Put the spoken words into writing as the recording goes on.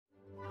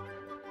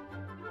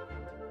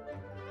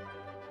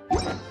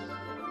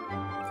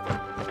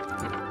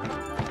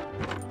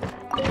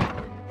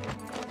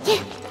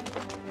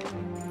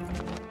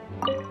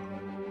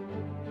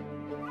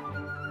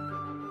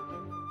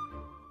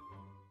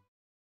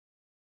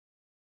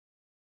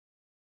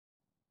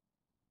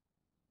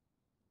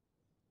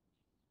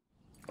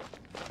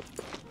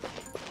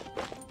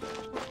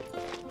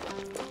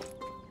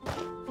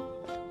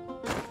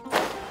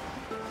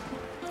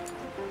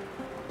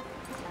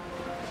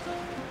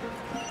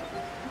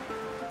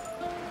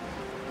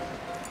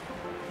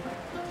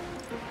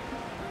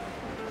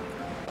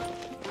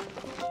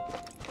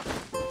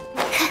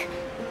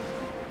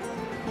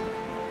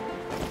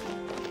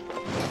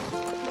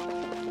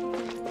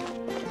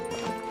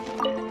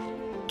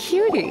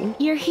Hey,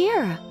 you're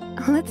here.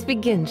 Let's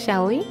begin,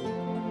 shall we?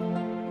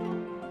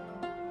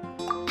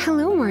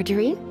 Hello,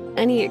 Marjorie.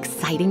 Any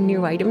exciting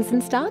new items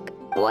in stock?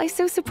 Why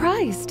so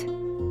surprised?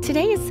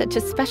 Today is such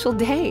a special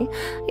day.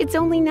 It's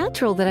only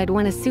natural that I'd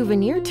want a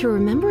souvenir to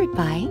remember it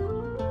by.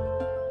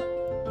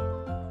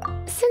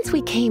 Since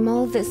we came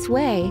all this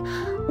way,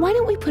 why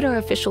don't we put our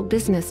official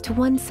business to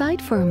one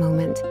side for a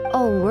moment?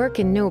 All work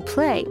and no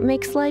play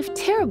makes life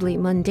terribly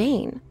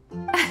mundane.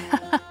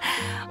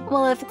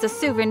 Well, if it's a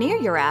souvenir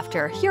you're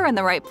after, you're in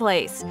the right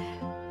place.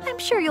 I'm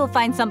sure you'll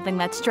find something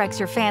that strikes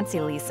your fancy,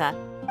 Lisa.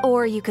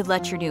 Or you could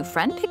let your new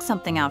friend pick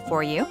something out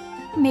for you.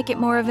 Make it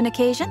more of an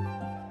occasion.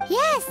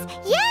 Yes,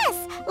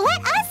 yes!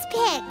 Let us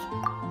pick!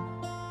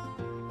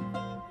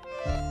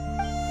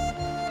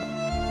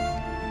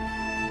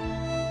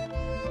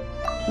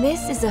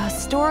 This is a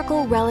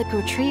historical relic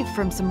retrieved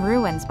from some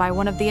ruins by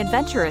one of the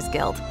Adventurers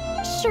Guild.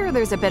 Sure,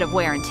 there's a bit of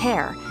wear and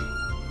tear,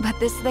 but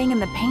this thing in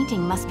the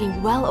painting must be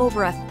well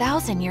over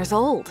 1,000 years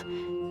old.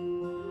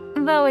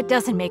 Though it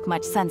doesn't make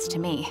much sense to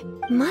me.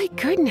 My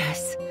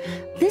goodness!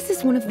 This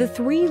is one of the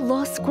 3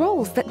 lost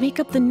scrolls that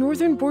make up the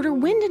Northern Border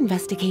Wind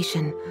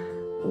investigation.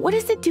 What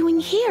is it doing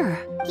here?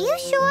 You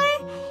sure?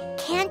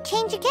 Can't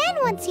change again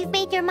once you've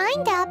made your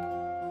mind up.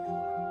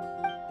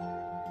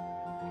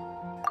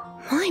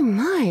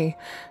 My.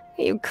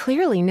 You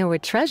clearly know a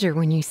treasure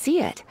when you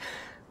see it.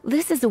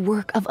 This is a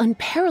work of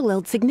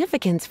unparalleled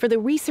significance for the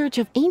research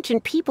of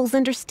ancient people's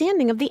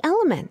understanding of the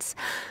elements.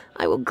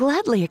 I will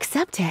gladly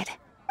accept it.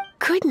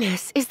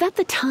 Goodness, is that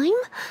the time?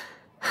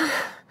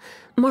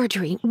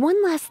 Marjorie,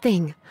 one last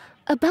thing.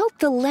 About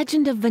the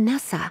legend of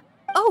Vanessa.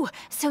 Oh,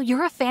 so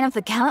you're a fan of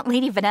the gallant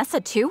Lady Vanessa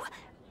too?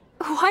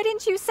 Why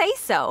didn't you say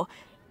so?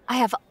 I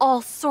have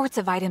all sorts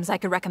of items I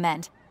could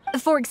recommend.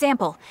 For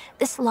example,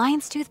 this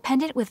lion's tooth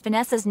pendant with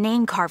Vanessa's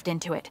name carved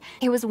into it.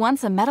 It was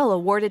once a medal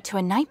awarded to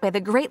a knight by the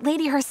great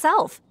lady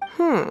herself.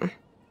 Hmm.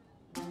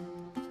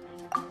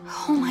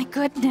 Oh my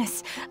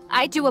goodness.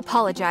 I do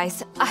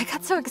apologize. I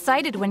got so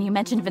excited when you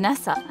mentioned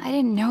Vanessa. I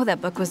didn't know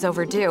that book was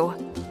overdue,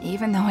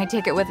 even though I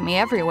take it with me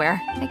everywhere.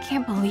 I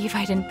can't believe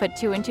I didn't put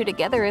 2 and 2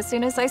 together as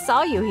soon as I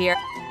saw you here.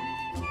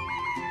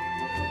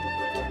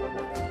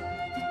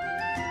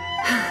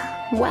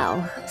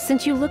 Well,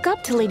 since you look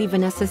up to Lady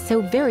Vanessa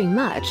so very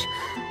much,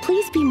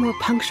 please be more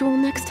punctual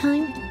next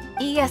time.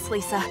 Yes,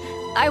 Lisa.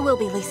 I will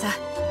be, Lisa.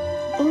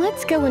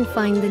 Let's go and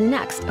find the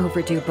next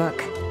overdue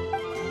book.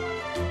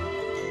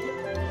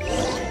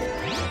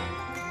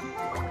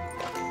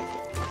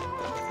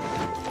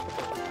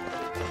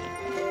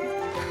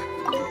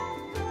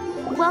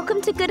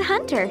 Welcome to Good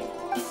Hunter. 3!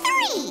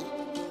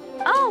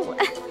 Oh,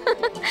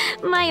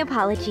 my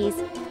apologies.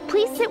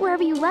 Please sit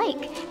wherever you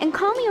like, and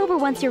call me over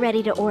once you're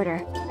ready to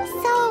order.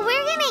 So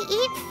we're gonna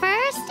eat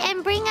first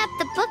and bring up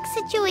the book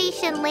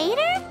situation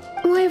later?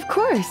 Why, of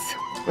course.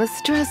 The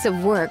stress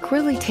of work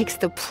really takes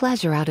the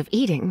pleasure out of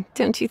eating,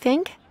 don't you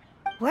think?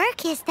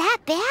 Work is that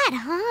bad,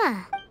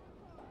 huh?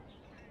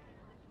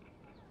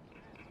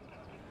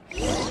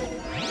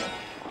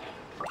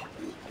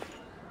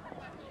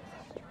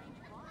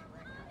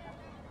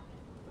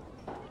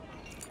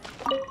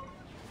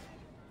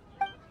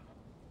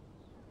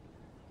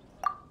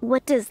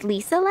 What does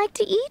Lisa like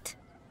to eat?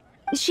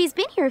 She's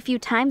been here a few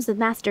times with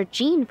Master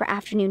Jean for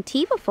afternoon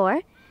tea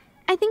before.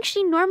 I think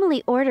she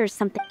normally orders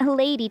something. A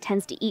lady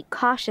tends to eat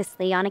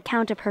cautiously on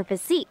account of her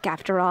physique,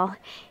 after all.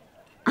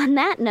 On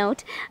that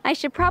note, I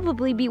should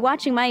probably be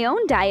watching my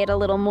own diet a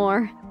little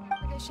more.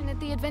 Audition at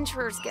the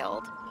Adventurers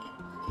Guild.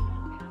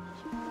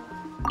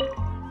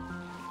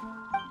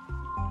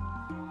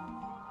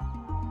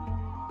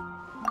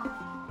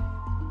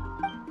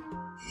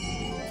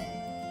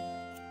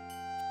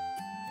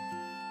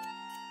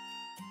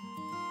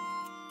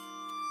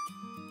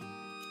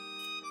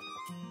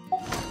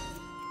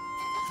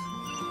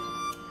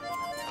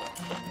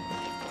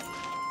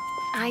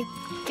 I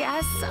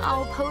guess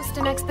I'll post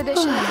an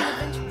expedition at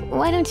the adventure.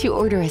 Why don't you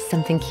order us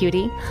something,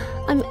 cutie?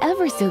 I'm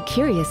ever so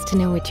curious to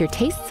know what your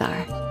tastes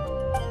are.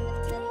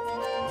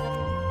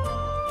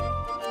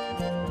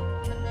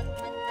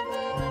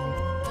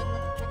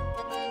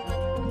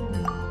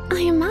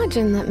 I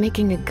imagine that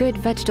making a good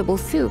vegetable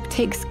soup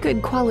takes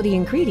good quality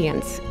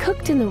ingredients,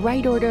 cooked in the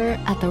right order,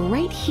 at the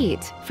right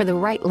heat, for the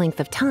right length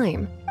of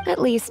time.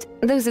 At least,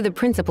 those are the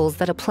principles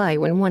that apply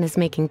when one is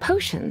making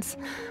potions.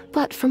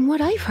 But from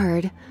what I've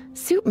heard,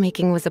 soup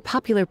making was a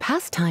popular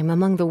pastime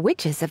among the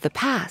witches of the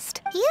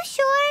past. You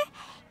sure?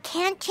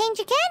 Can't change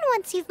again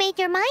once you've made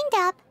your mind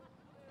up.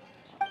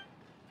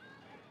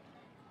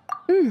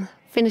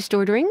 Finished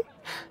ordering?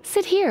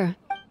 Sit here.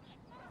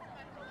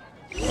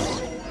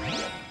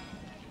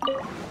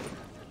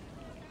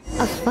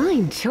 A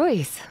fine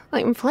choice.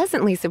 I'm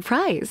pleasantly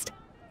surprised.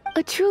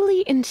 A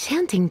truly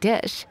enchanting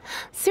dish.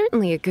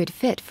 Certainly a good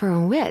fit for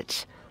a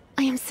witch.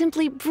 I am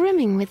simply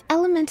brimming with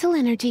elemental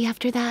energy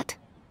after that.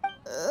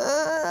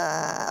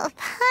 Paimon's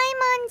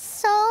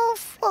so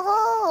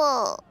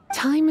full.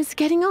 Time is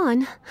getting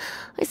on.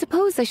 I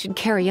suppose I should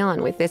carry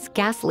on with this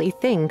ghastly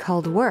thing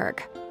called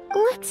work.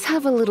 Let's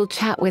have a little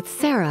chat with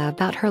Sarah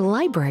about her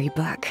library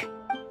book.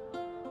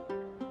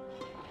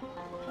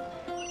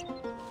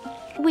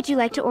 Would you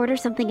like to order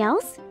something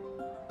else?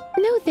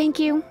 No, thank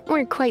you.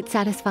 We're quite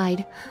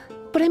satisfied.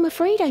 But I'm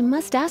afraid I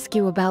must ask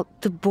you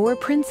about the boar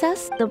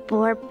princess. The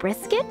boar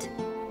brisket?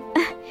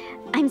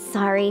 I'm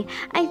sorry.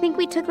 I think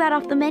we took that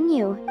off the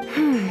menu.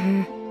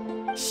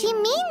 She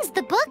means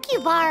the book you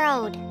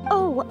borrowed.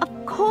 Oh,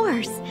 of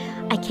course.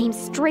 I came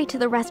straight to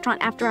the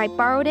restaurant after I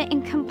borrowed it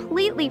and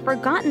completely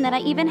forgotten that I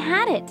even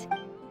had it.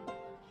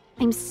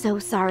 I'm so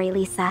sorry,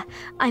 Lisa.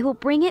 I will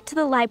bring it to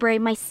the library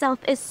myself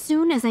as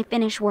soon as I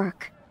finish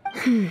work.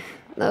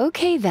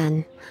 Okay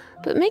then.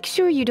 But make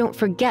sure you don't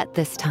forget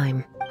this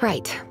time.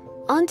 Right.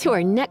 On to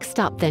our next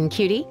stop then,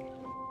 cutie.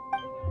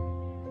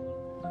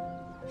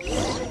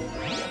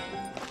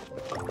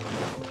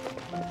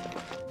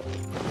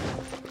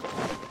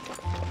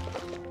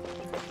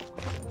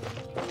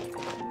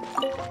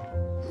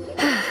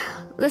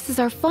 This is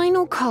our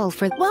final call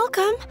for—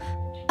 Welcome.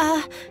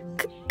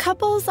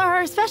 Couples are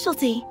our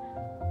specialty.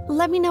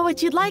 Let me know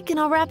what you'd like and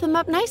I'll wrap them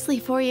up nicely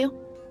for you.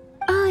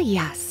 Ah,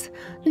 yes.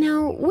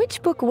 Now,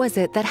 which book was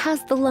it that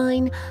has the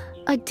line,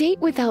 "A date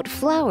without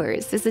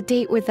flowers is a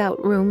date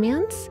without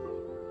romance"?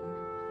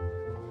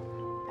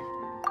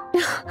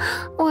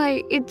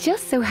 Why, it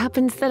just so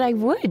happens that I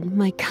would,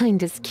 my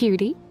kindest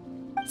cutie.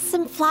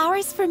 Some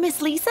flowers for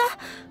Miss Lisa?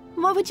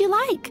 What would you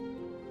like?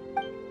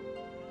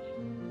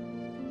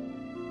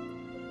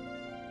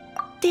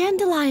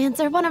 Dandelions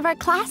are one of our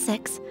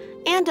classics,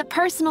 and a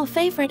personal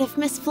favorite of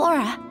Miss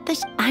Flora.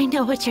 I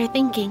know what you're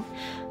thinking.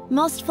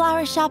 Most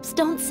flower shops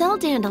don't sell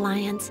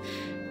dandelions.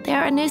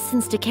 They're a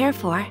nuisance to care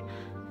for.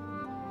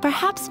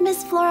 Perhaps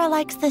Miss Flora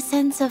likes the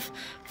sense of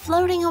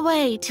floating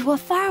away to a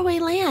faraway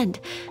land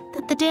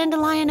that the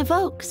dandelion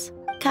evokes.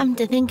 Come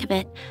to think of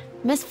it,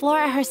 Miss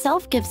Flora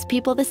herself gives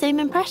people the same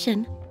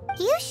impression.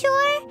 You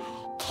sure?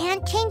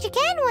 Can't change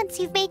again once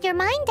you've made your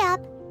mind up.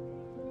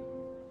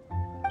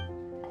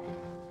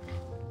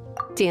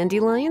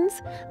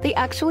 Dandelions? They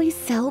actually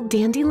sell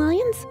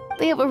dandelions?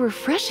 They have a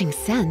refreshing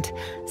scent,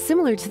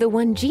 similar to the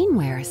one Jean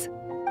wears.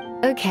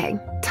 Okay,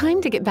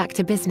 time to get back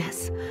to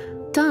business.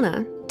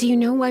 Donna, do you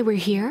know why we're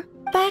here?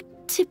 Back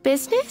to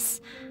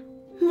business?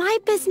 My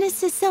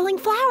business is selling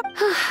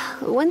flowers.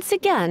 Once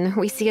again,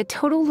 we see a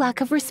total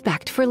lack of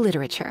respect for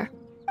literature.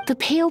 The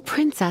Pale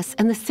Princess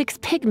and the Six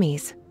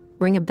Pygmies.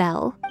 Ring a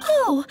bell?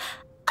 Oh,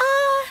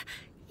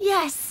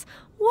 yes.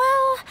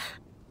 Well,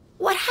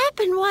 what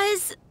happened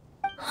was...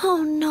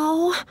 Oh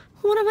no,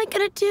 what am I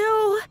gonna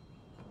do?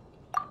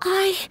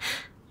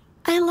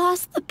 I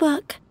lost the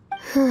book.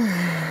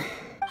 A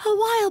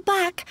while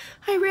back,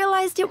 I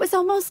realized it was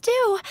almost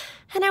due,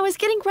 and I was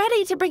getting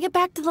ready to bring it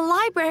back to the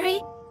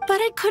library, but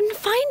I couldn't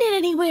find it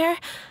anywhere.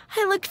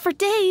 I looked for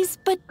days,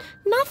 but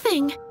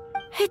nothing.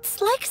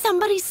 It's like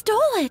somebody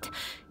stole it.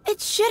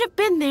 It should have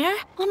been there,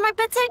 on my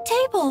bedside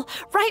table,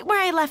 right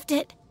where I left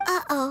it.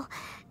 Uh-oh.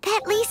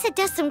 That Lisa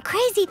does some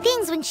crazy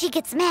things when she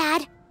gets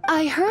mad.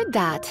 I heard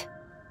that.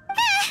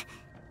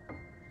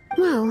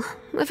 Well,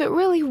 if it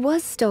really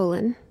was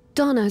stolen,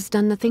 Donna's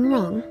done nothing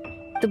wrong.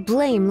 The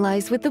blame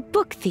lies with the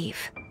book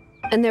thief.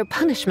 And their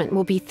punishment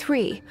will be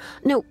 10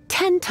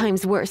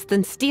 times worse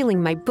than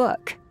stealing my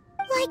book.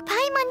 Like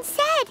Paimon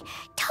said,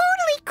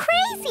 totally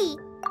crazy.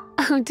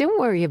 Oh, don't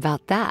worry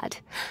about that.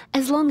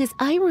 As long as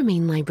I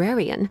remain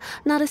librarian,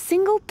 not a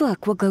single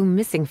book will go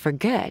missing for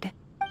good.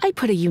 I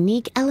put a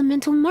unique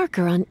elemental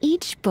marker on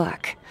each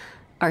book.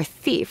 Our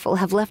thief will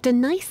have left a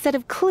nice set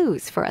of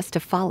clues for us to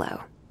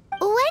follow.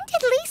 When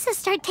did Lisa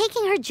start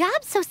taking her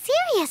job so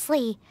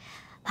seriously?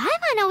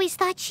 Paimon always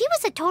thought she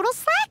was a total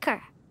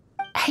slacker.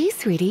 Hey,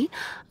 sweetie,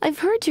 I've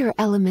heard your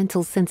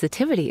elemental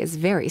sensitivity is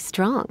very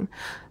strong.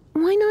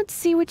 Why not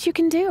see what you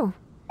can do?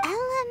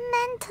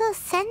 Elemental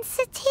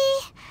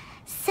sensity?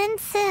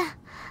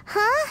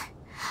 Huh?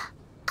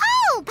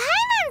 Oh,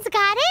 Paimon's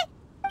got it!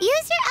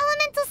 Use your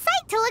elemental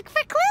sight to look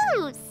for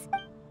clues!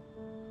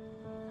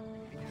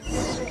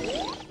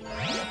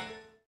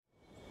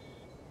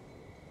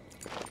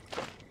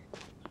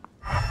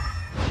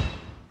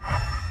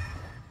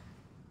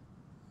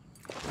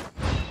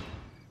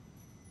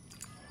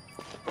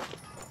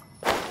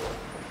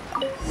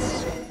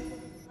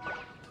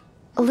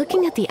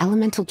 Looking at the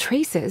elemental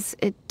traces,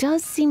 it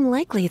does seem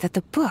likely that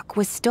the book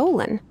was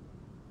stolen.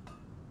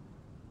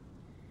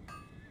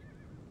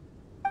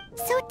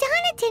 So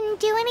Donna didn't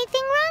do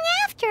anything wrong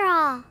after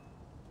all.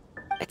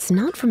 It's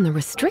not from the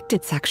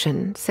restricted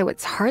section, so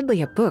it's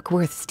hardly a book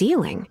worth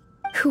stealing.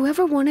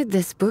 Whoever wanted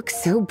this book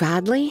so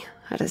badly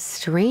had a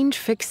strange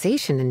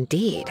fixation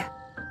indeed.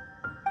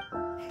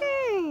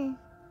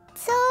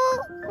 So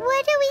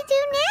what do we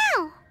do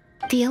now?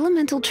 The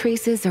elemental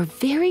traces are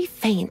very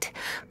faint,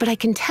 but I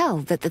can tell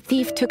that the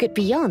thief took it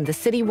beyond the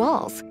city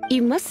walls.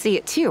 You must see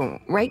it too,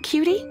 right,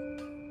 cutie?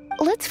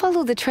 Let's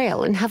follow the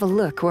trail and have a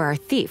look where our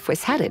thief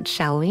was headed,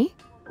 shall we?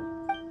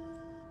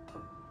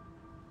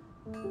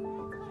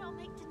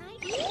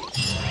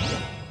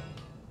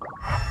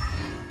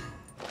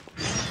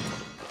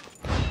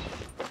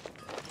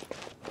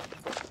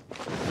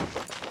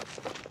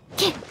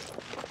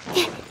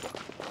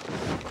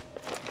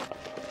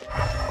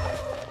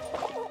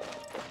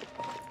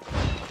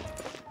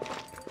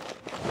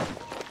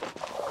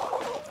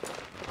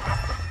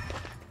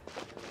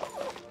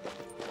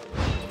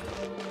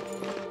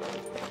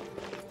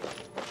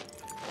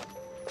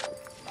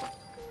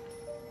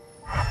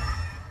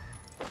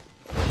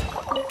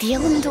 The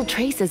elemental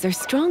traces are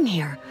strong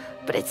here,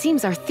 but it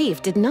seems our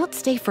thief did not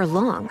stay for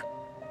long.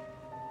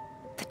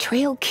 The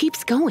trail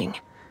keeps going.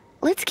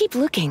 Let's keep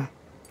looking.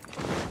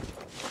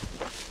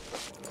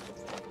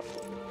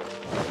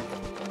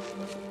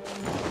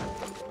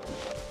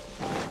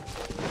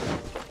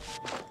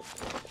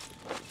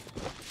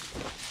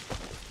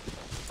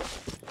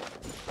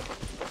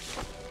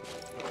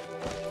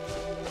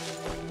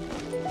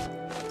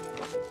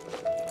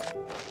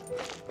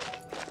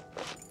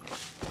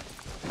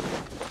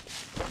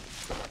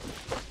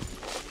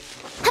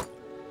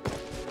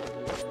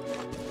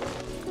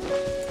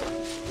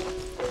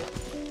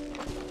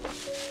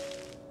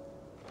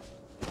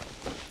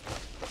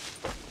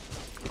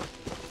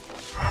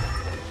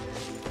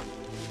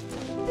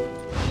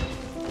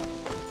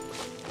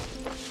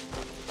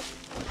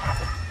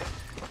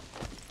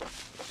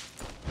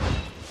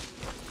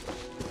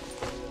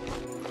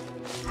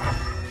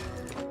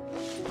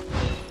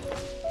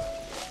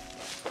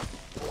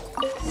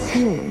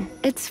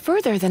 It's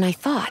further than I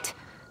thought.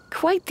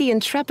 Quite the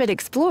intrepid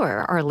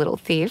explorer, our little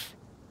thief.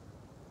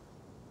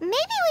 Maybe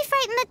we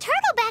frightened the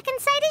turtle back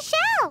inside his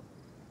shell.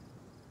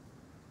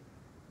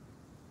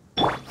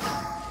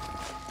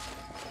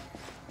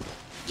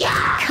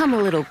 Come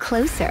a little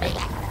closer.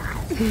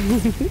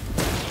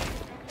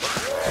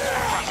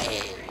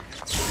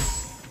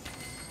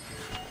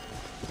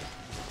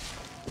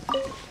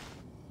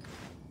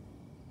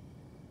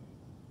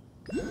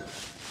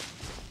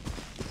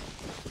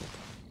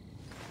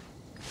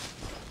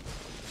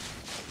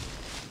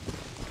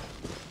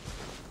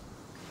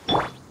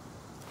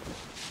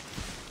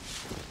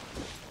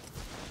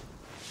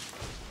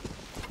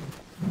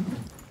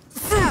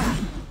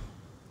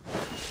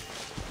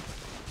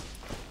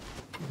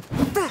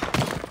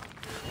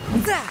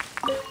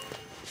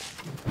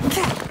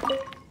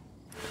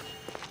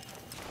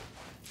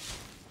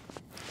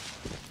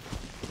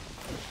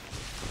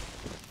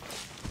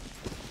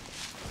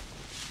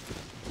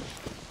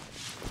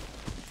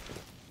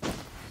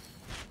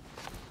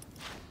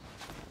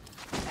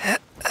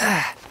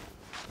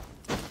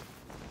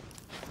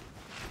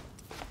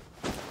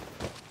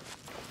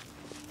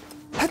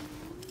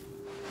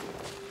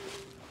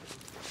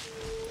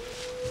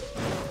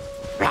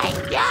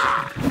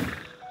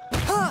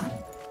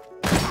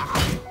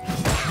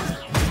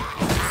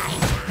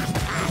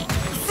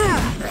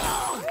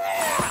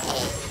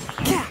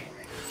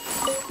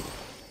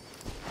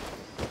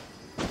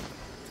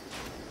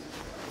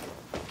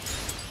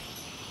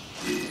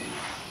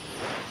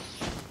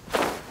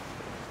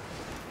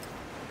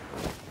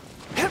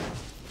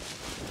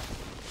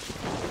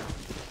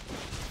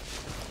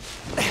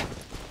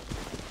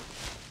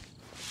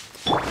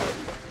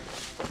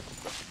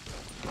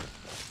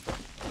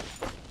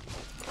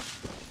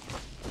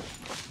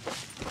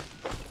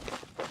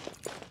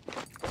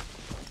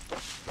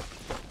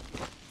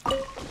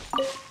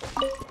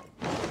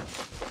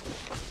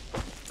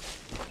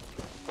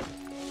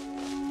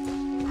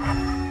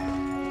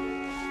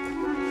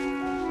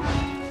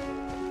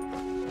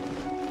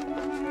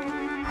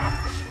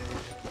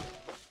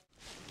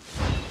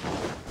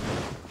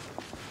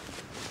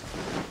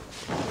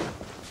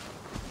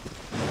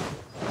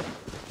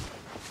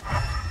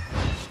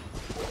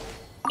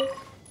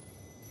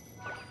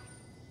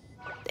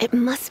 It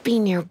must be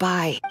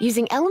nearby.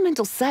 Using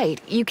elemental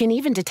sight, you can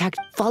even detect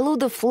follow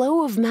the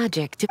flow of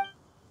magic to...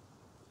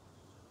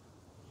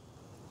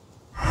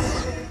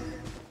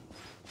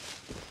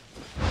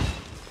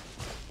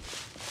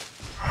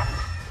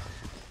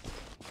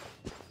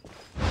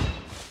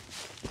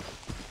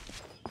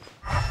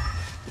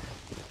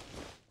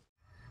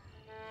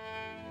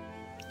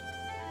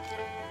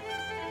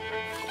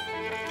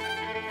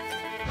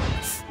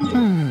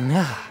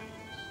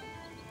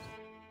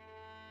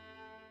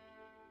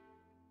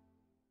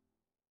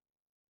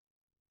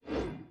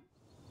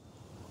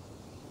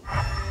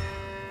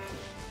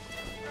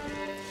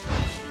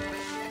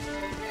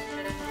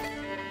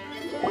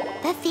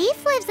 The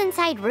thief lives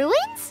inside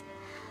ruins?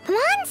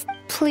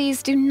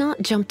 Please do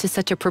not jump to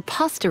such a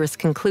preposterous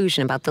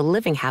conclusion about the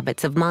living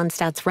habits of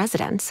Mondstadt's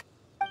residents.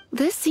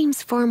 This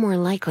seems far more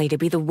likely to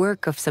be the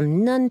work of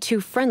some none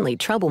too friendly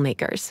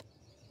troublemakers.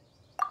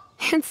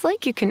 It's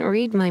like you can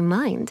read my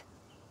mind.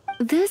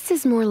 This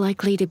is more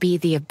likely to be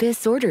the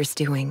Abyss Order's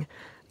doing.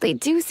 They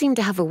do seem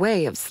to have a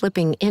way of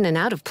slipping in and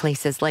out of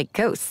places like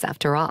ghosts,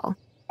 after all.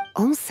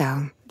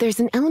 Also, there's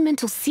an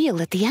elemental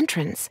seal at the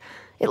entrance.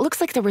 It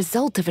looks like the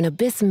result of an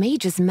Abyss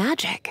mage's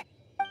magic.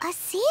 A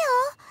seal?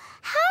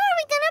 How are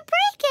we gonna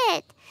break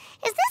it?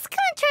 Is this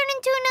gonna turn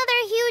into another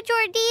huge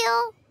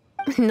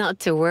ordeal? Not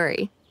to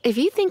worry. If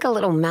you think a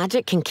little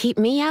magic can keep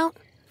me out,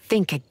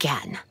 think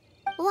again.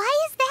 Why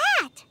is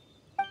that?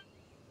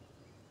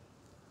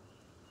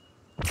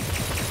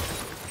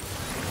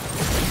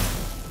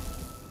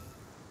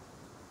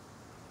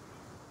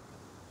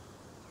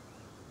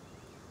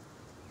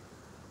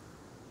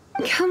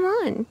 Come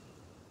on.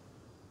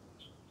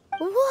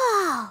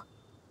 Whoa!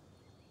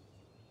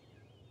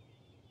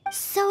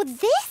 So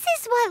this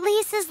is what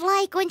Lisa's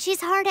like when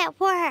she's hard at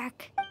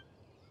work.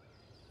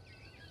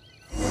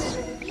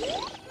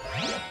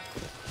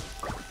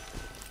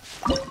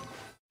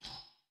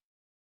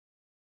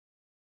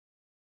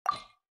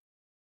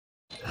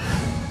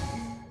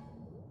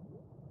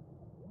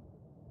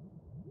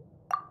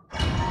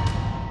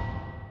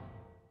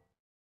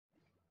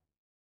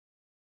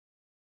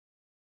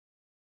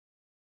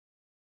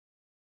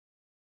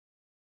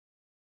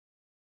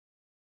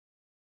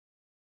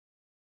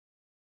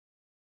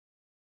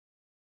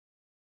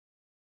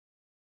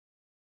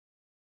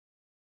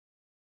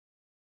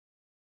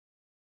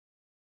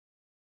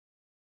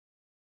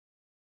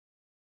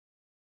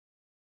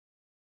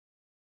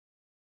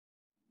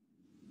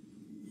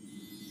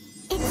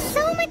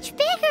 much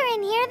bigger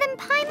in here than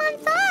Paimon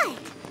thought.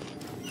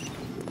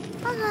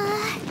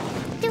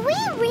 Do we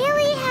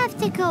really have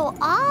to go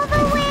all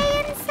the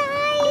way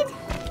inside?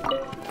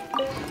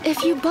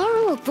 If you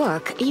borrow a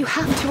book, you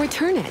have to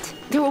return it.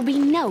 There will be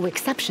no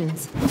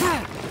exceptions.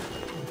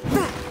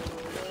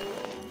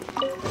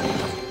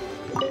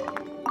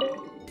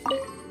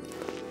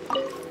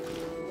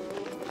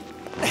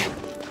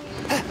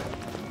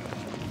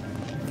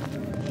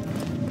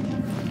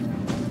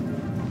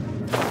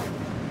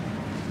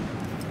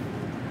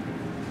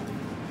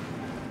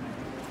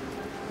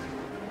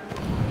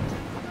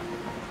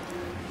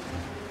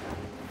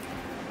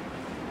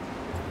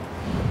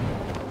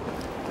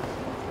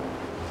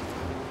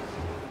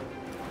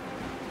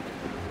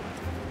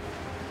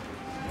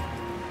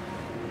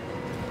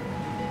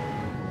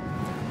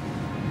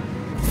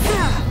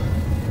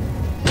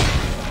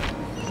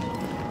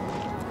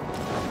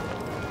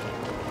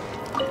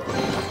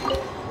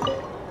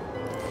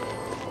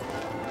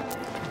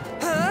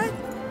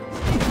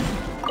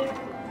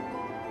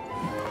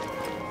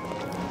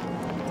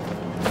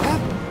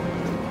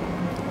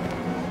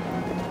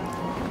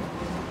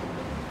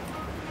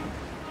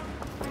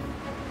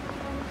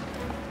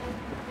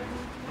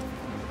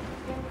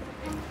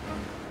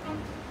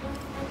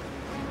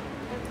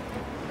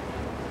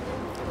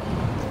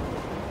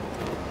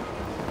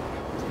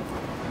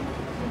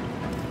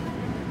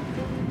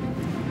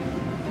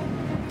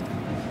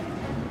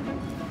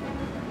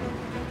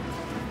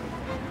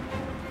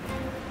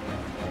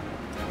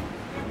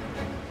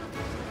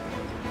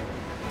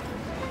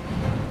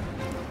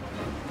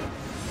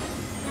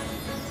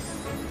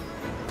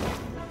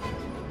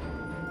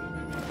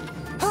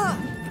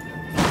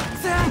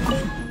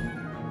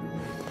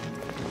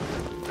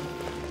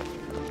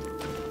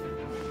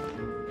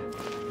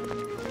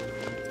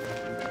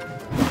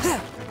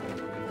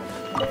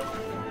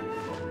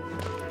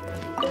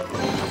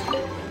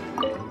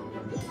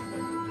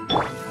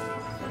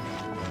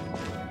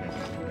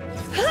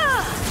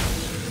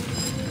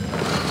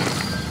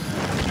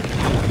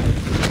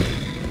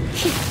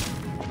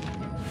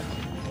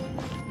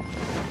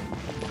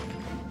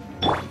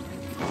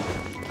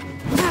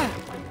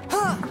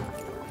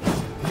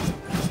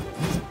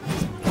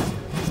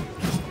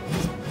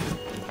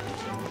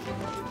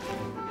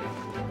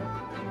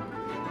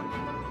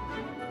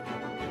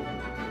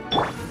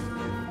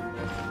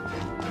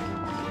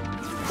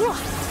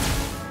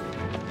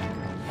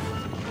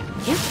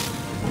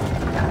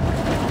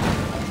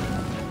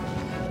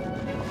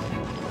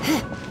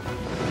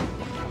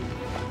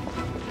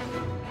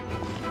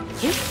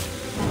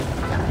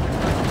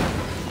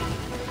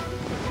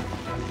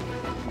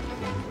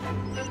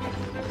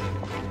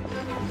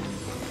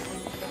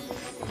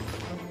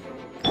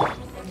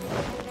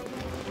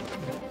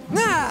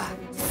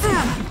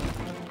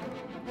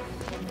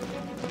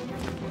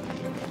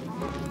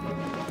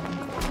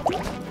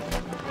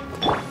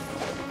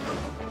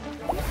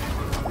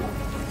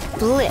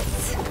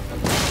 Blitz.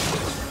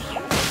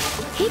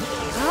 Hit.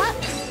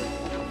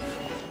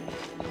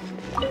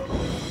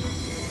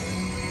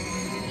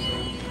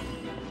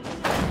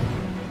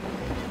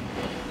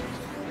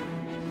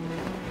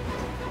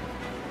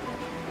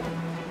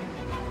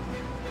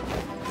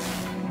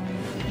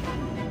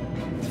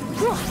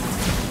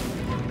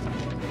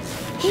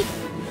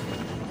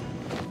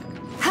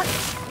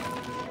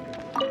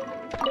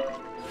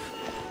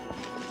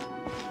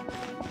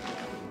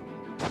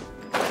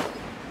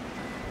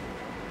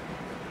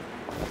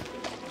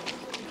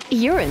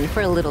 You're in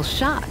for a little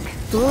shock.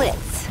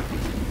 Blitz.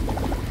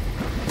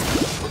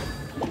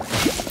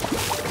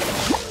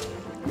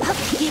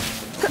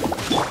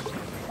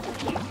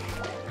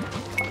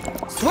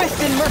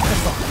 Swift and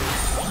merciful.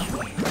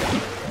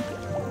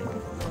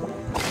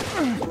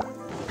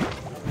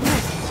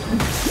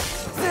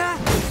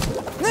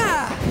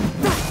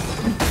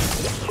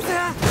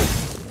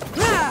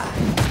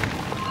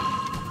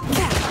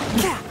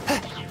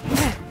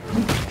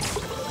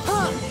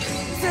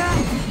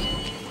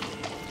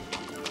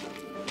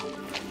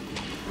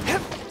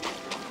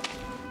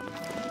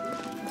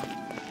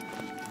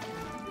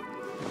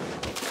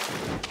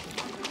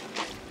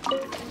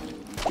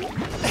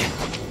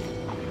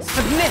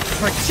 Submit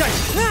for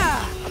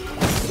judgment!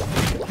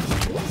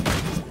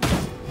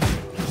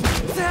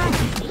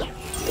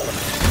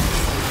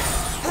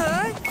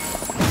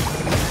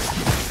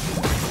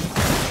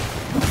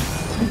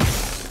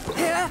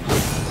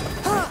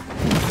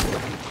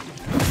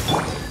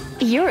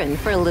 You're in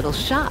for a little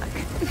shock.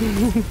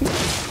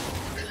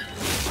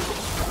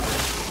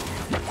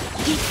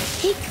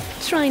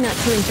 Try not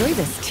to enjoy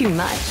this too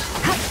much.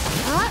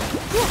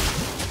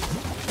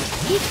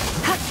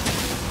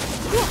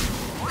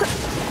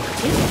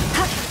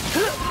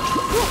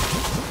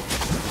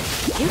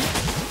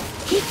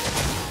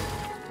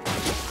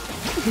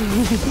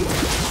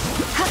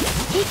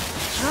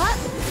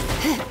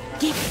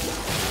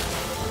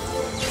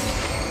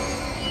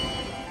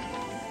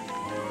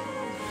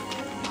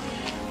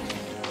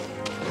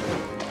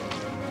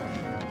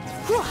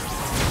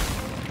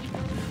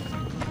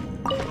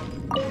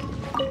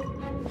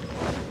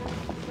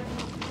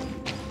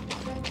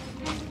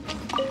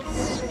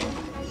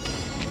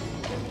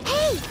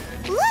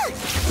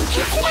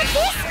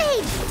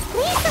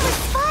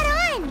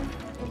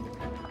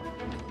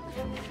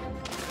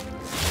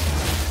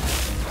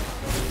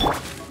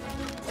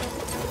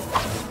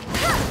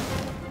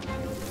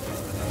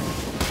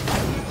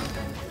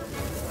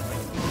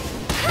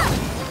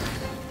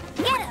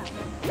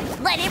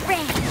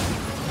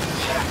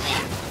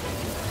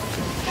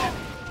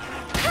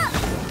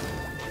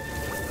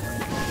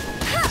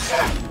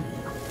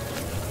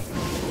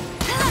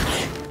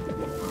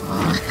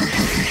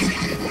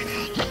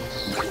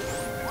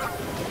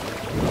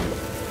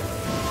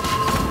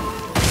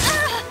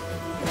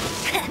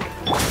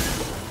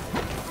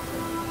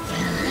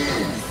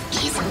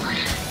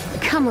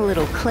 a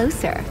little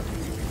closer.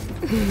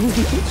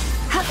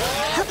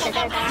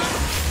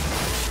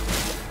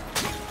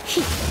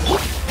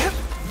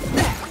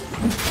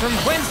 From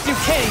whence you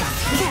came!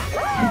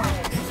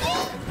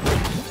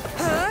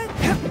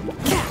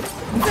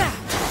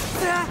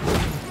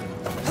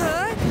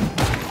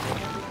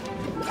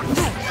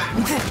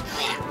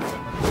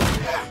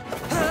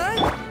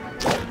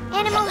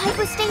 Animal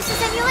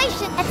hypostasis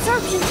emulation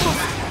absorption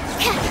test.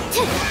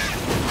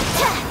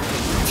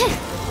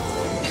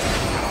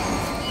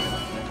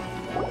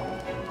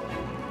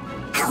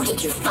 How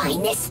did you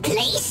find this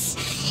place?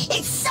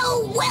 It's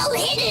so well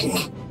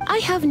hidden. I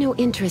have no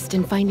interest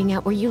in finding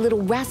out where you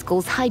little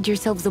rascals hide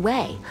yourselves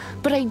away,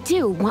 but I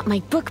do want my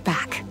book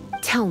back.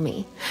 Tell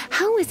me,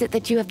 how is it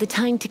that you have the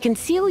time to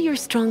conceal your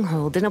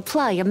stronghold and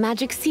apply a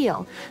magic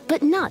seal,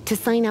 but not to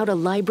sign out a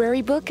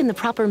library book in the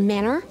proper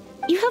manner?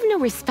 You have no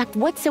respect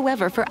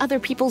whatsoever for other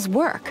people's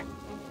work.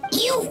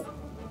 You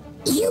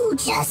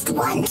just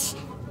want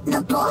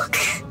the book?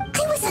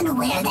 I was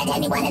unaware that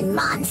anyone in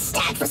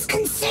Mondstadt was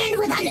concerned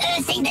with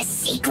unearthing the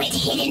secret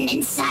hidden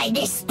inside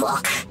this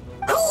book.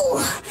 Who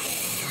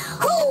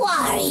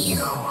are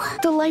you?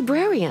 The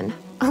librarian,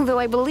 although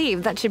I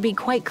believe that should be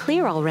quite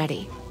clear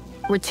already.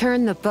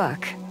 Return the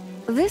book.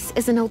 This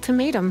is an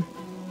ultimatum.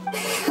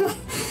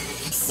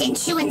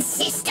 Since you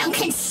insist on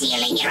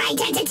concealing your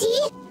identity,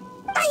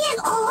 I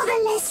have all the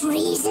less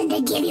reason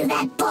to give you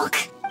that book.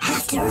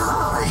 After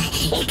all,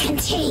 it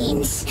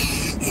contains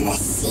the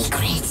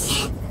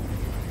secret.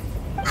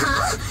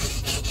 Huh?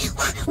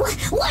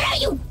 What are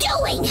you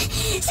doing?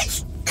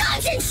 Such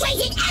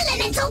concentrated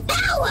elemental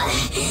power!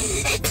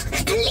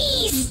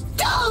 Please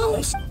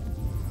don't!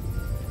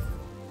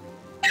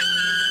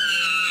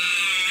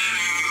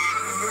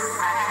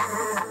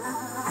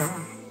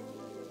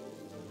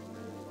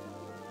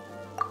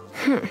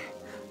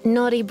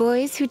 Naughty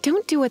boys who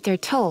don't do what they're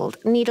told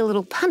need a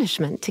little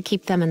punishment to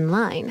keep them in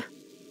line.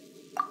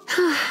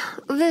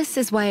 This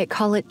is why I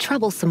call it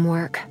troublesome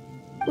work.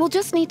 We'll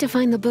just need to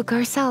find the book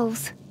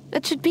ourselves.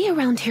 It should be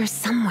around here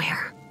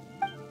somewhere.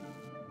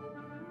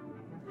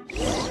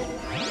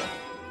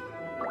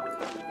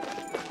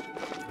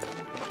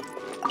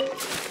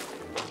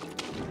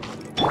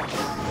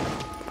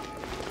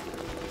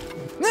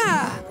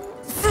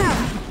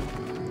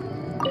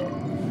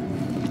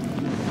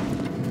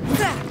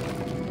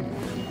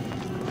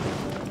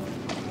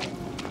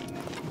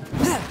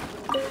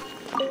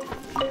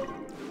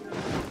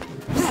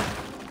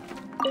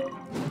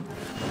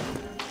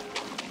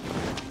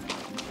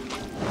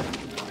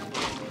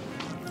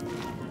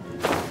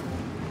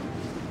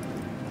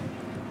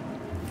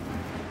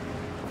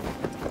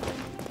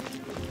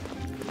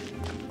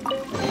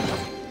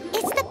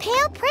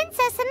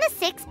 Princess and the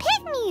Six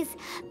Pygmies.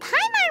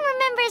 Paimon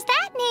remembers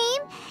that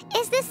name.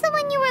 Is this the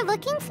one you were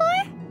looking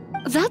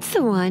for? That's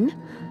the one.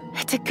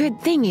 It's a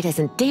good thing it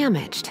isn't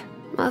damaged.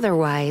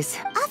 Otherwise...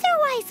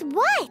 Otherwise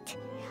what?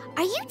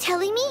 Are you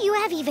telling me you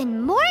have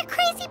even more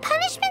crazy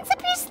punishments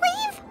up your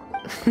sleeve?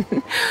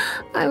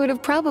 I would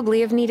have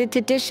probably have needed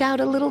to dish out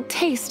a little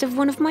taste of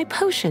one of my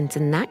potions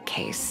in that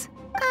case.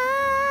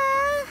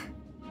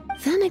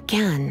 Then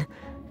again...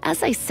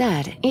 As I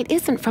said, it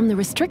isn't from the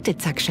restricted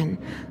section,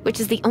 which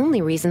is the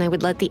only reason I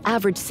would let the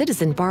average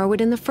citizen borrow it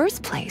in the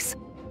first place.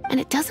 And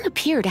it doesn't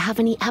appear to have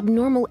any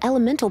abnormal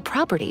elemental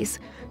properties,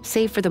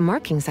 save for the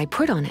markings I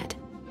put on it.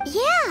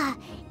 Yeah,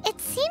 it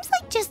seems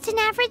like just an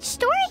average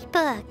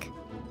storybook.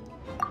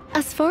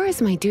 As far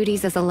as my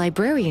duties as a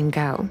librarian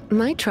go,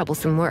 my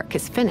troublesome work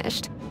is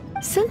finished.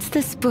 Since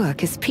this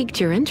book has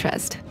piqued your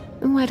interest,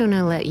 why don't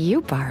I let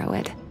you borrow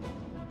it?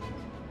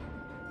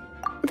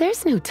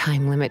 There's no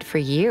time limit for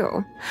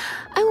you.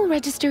 I will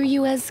register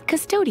you as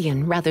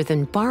custodian rather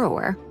than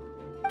borrower.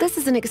 This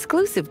is an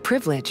exclusive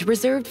privilege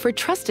reserved for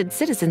trusted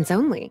citizens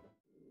only.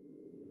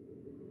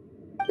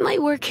 My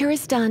work here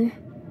is done.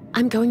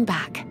 I'm going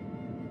back.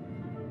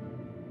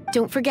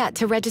 Don't forget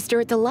to register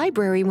at the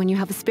library when you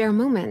have a spare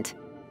moment.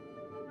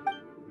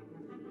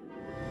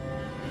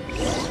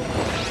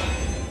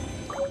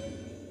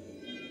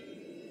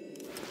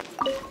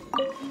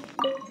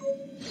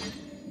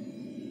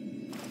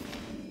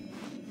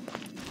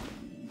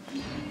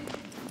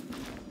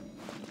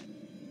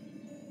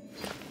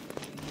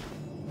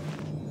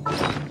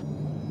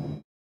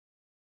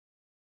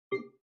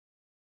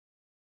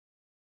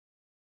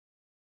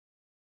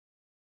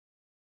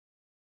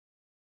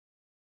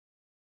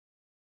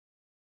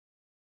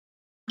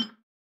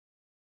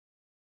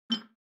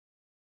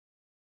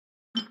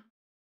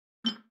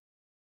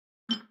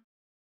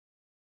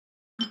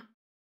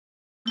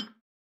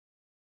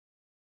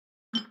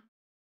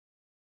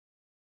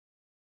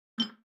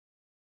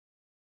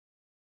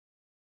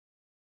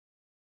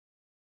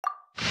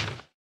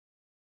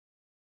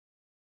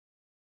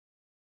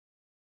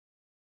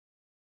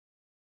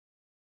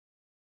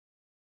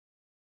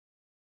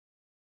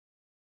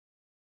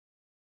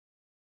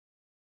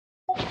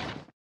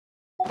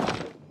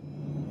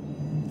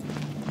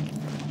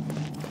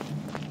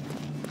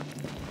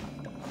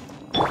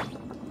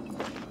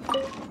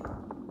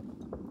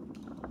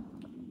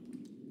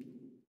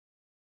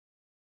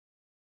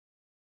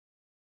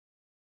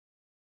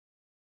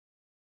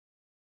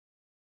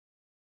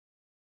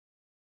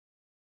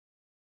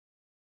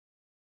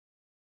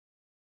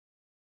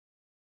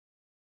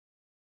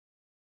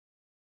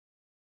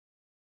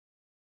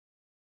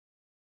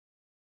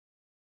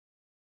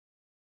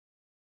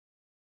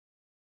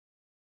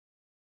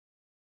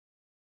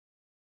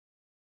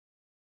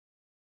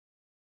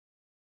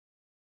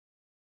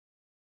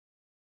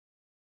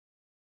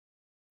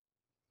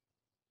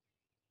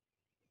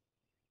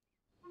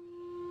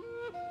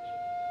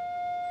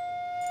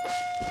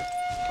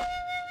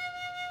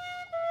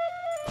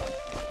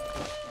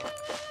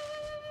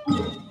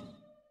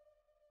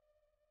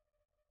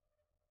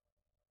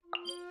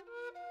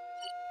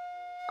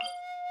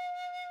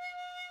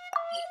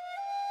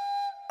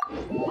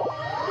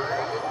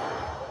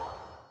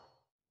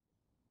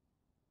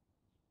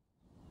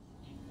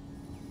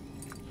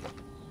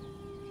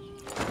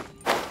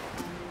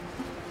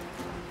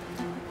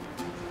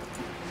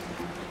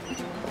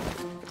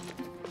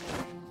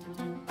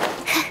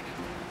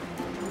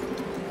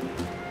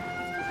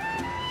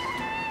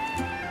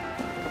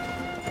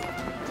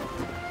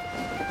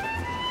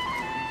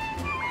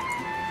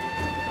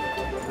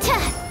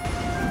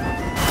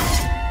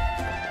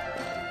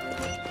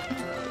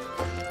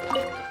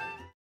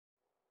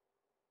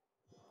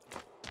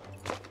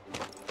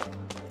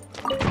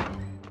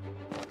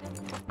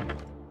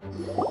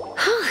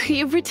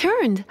 you've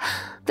returned.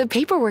 The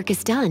paperwork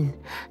is done.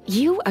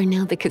 You are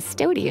now the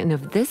custodian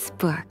of this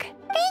book.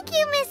 Thank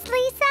you, Miss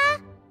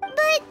Lisa.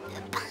 But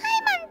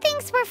Paimon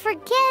thinks we're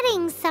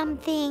forgetting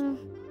something.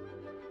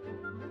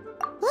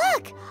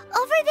 Look,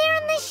 over there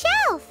on the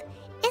shelf.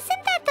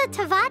 Isn't that the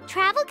Tavat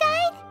travel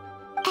guide?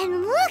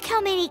 And look how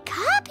many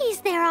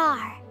copies there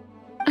are.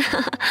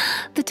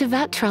 The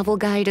Tavat Travel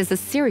Guide is a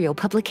serial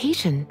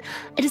publication.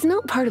 It is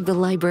not part of the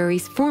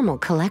library's formal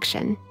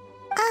collection.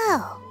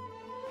 Oh.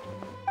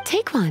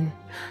 Take one.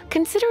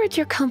 Consider it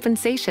your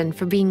compensation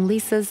for being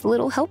Lisa's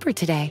little helper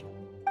today.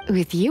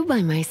 With you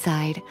by my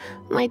side,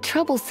 my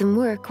troublesome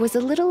work was a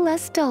little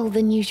less dull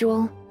than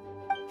usual.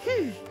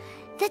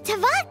 The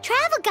Tavat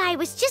travel guide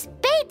was just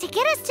bait to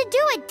get us to do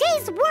a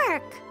day's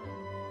work.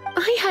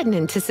 I hadn't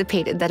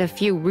anticipated that a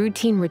few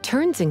routine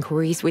returns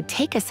inquiries would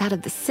take us out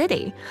of the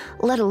city,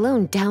 let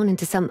alone down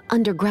into some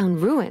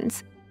underground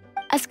ruins.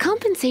 As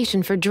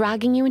compensation for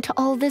dragging you into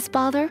all this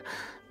bother,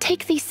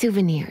 take these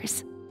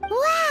souvenirs.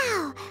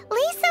 Wow!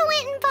 Lisa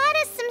went and bought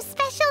us some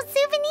special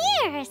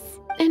souvenirs.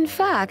 In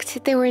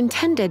fact, they were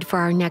intended for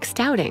our next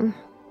outing.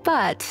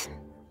 But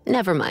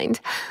never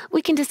mind.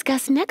 We can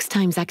discuss next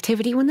time's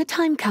activity when the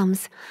time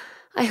comes.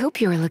 I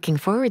hope you are looking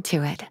forward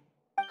to it.